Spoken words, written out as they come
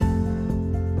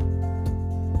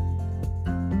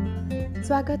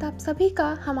स्वागत आप सभी का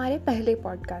हमारे पहले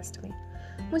पॉडकास्ट में।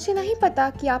 मुझे नहीं पता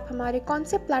कि आप हमारे कौन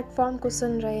से प्लेटफॉर्म को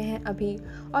सुन रहे हैं अभी,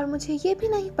 और मुझे ये भी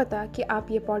नहीं पता कि आप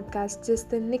ये पॉडकास्ट जिस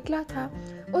दिन निकला था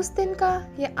उस दिन का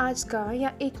या आज का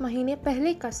या एक महीने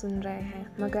पहले का सुन रहे हैं,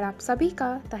 मगर आप सभी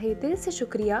का तहे दिल से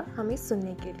शुक्रिया हमें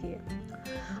सुनने के लिए।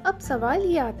 अब सवाल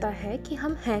ये आता है कि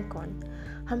हम हैं कौन।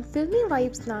 हम फिल्मी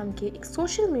वाइब्स नाम के एक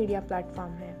सोशल मीडिया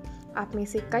प्लेटफॉर्म है। आप में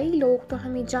से कई लोग तो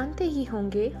हमें जानते ही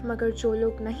होंगे, मगर जो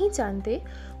लोग नहीं जानते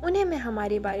उन्हें मैं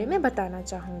हमारे बारे में बताना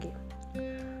चाहूँगी।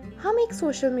 हम एक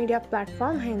सोशल मीडिया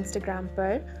प्लेटफॉर्म है इंस्टाग्राम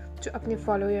पर, जो अपने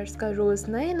फॉलोअर्स का रोज़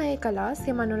नए नए कला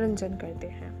से मनोरंजन करते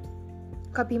हैं।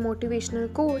 कभी मोटिवेशनल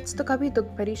कोट्स तो कभी दुख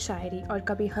भरी शायरी, और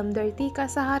कभी हमदर्दी का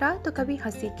सहारा तो कभी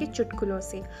हंसी के चुटकुलों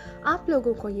से आप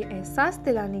लोगों को ये एहसास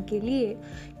दिलाने के लिए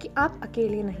कि आप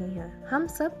अकेले नहीं हैं, हम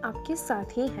सब आपके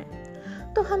साथ ही हैं।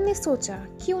 तो हमने सोचा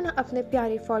क्यों ना अपने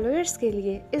प्यारे फॉलोअर्स के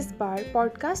लिए इस बार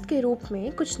पॉडकास्ट के रूप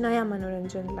में कुछ नया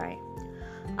मनोरंजन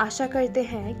लाएं। आशा करते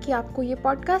हैं कि आपको ये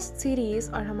पॉडकास्ट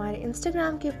सीरीज़ और हमारे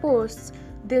इंस्टाग्राम के पोस्ट्स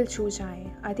दिल छू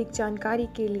जाएं। अधिक जानकारी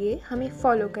के लिए हमें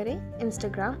फॉलो करें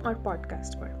इंस्टाग्राम और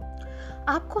पॉडकास्ट पर।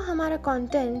 आपको हमारा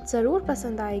कंटेंट ज़रूर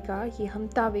पसंद आएगा, ये हम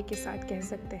दावे के साथ कह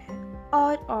सकते हैं।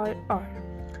 और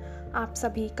आप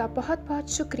सभी का बहुत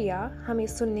बहुत शुक्रिया हमें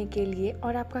सुनने के लिए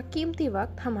और आपका कीमती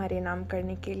वक्त हमारे नाम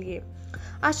करने के लिए।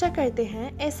 आशा करते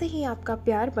हैं ऐसे ही आपका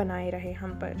प्यार बनाए रहे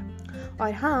हम पर।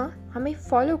 और हाँ, हमें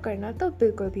फॉलो करना तो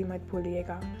बिल्कुल भी मत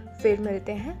भूलिएगा। फिर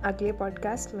मिलते हैं अगले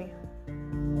पॉडकास्ट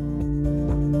में।